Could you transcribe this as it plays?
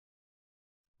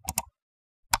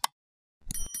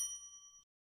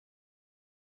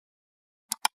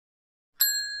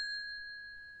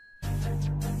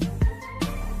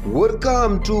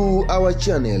Welcome to our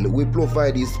channel. We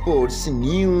provide sports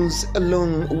news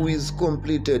along with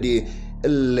completed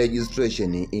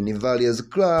registration in various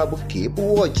clubs. Keep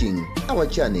watching our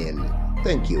channel.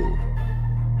 Thank you.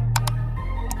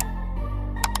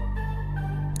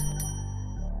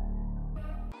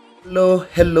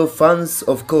 Hello fans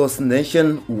of Course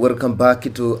Nation. Welcome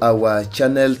back to our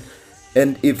channel.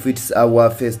 And if it's our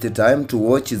first time to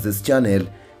watch this channel,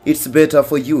 it's better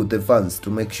for you, the fans, to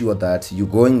make sure that you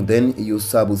going then you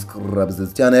subscribe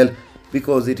this channel,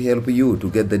 because it helps you to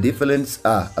get the different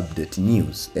update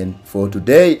news. And for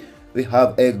today, we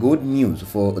have a good news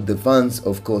for the fans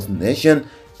of Course Nation,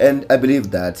 and I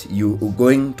believe that you are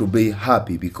going to be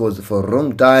happy, because for a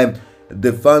long time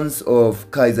the fans of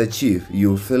Kaizer Chiefs,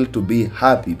 you feel to be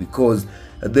happy because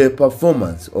the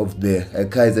performance of the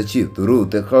Kaizer Chiefs through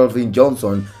the Calvin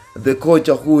Johnson, the coach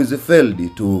who is failed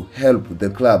to help the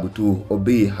club to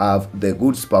have the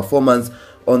good performance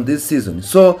on this season.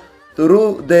 So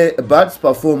through the bad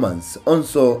performance,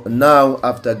 also now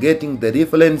after getting the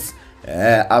difference,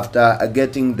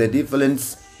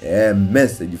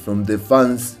 message from the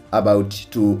fans about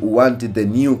to want the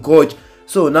new coach.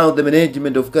 So now the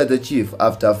management of Kaizer Chiefs,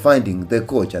 after finding the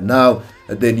coach, and now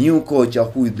the new coach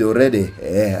who is already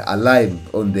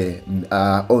alive on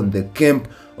the camp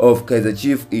of Kaizer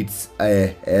Chiefs, it's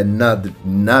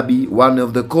Nabi, one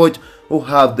of the coach who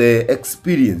have the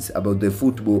experience about the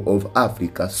football of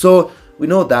Africa. So we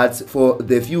know that for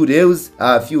the few days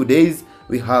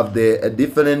we have the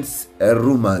different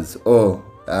rumors, or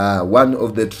one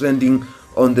of the trending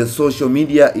on the social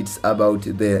media. It's about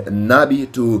the Nabi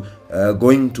to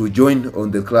going to join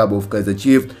on the club of Kaizer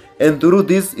Chiefs, and through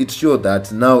this it shows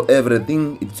that now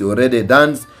everything it's already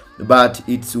done, but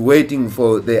it's waiting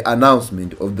for the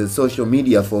announcement of the social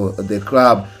media for the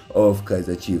club of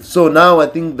Kaizer Chiefs. So now I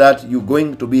think that you're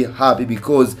going to be happy,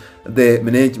 because the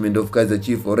management of Kaizer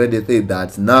Chiefs already said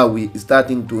that now we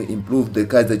starting to improve the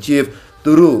Kaizer Chiefs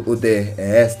through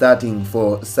the starting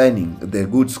for signing the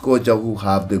goods coach who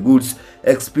have the goods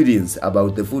experience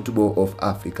about the football of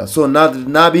Africa. So now that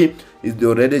Nabi is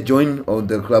already joined on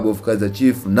the club of Kaizer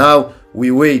Chiefs, now we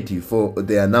wait for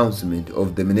the announcement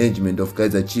of the management of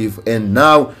Kaizer Chiefs, and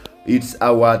now it's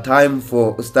our time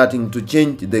for starting to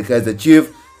change the Kaizer Chiefs.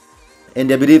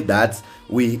 And I believe that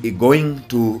we are going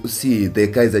to see the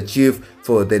Kaizer Chiefs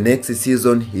for the next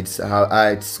season.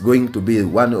 It's going to be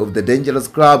one of the dangerous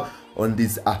clubs on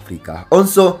this Africa.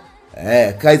 Also,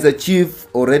 Kaizer Chiefs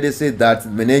already said that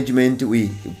management we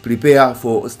prepare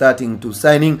for starting to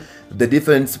signing the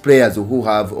different players who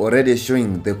have already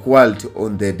showing the quality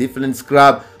on the different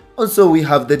club. Also, we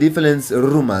have the different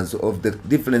rumors of the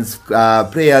different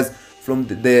players from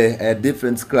the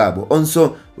different club.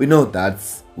 Also, we know that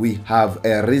we have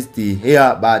a risk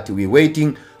here, but we're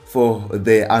waiting for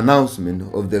the announcement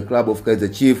of the club of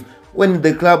Kaizer Chiefs. When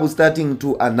the club is starting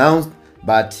to announce,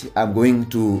 but I'm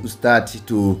going to start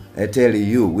to tell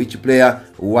you which player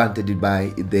wanted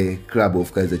by the club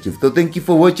of Kaizer Chiefs. So thank you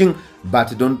for watching,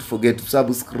 but don't forget to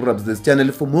subscribe to this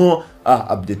channel for more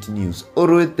update news.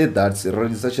 Always that's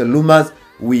registration rumors.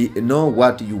 We know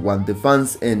what you want, the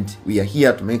fans, and we are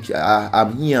here to make sure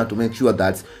I'm here to make sure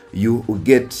that you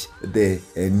get the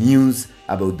news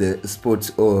about the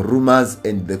sports or rumors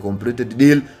and the completed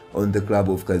deal on the club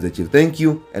of Kaizer Chiefs. Thank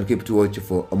you, and keep to watch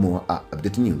for more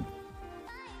update news.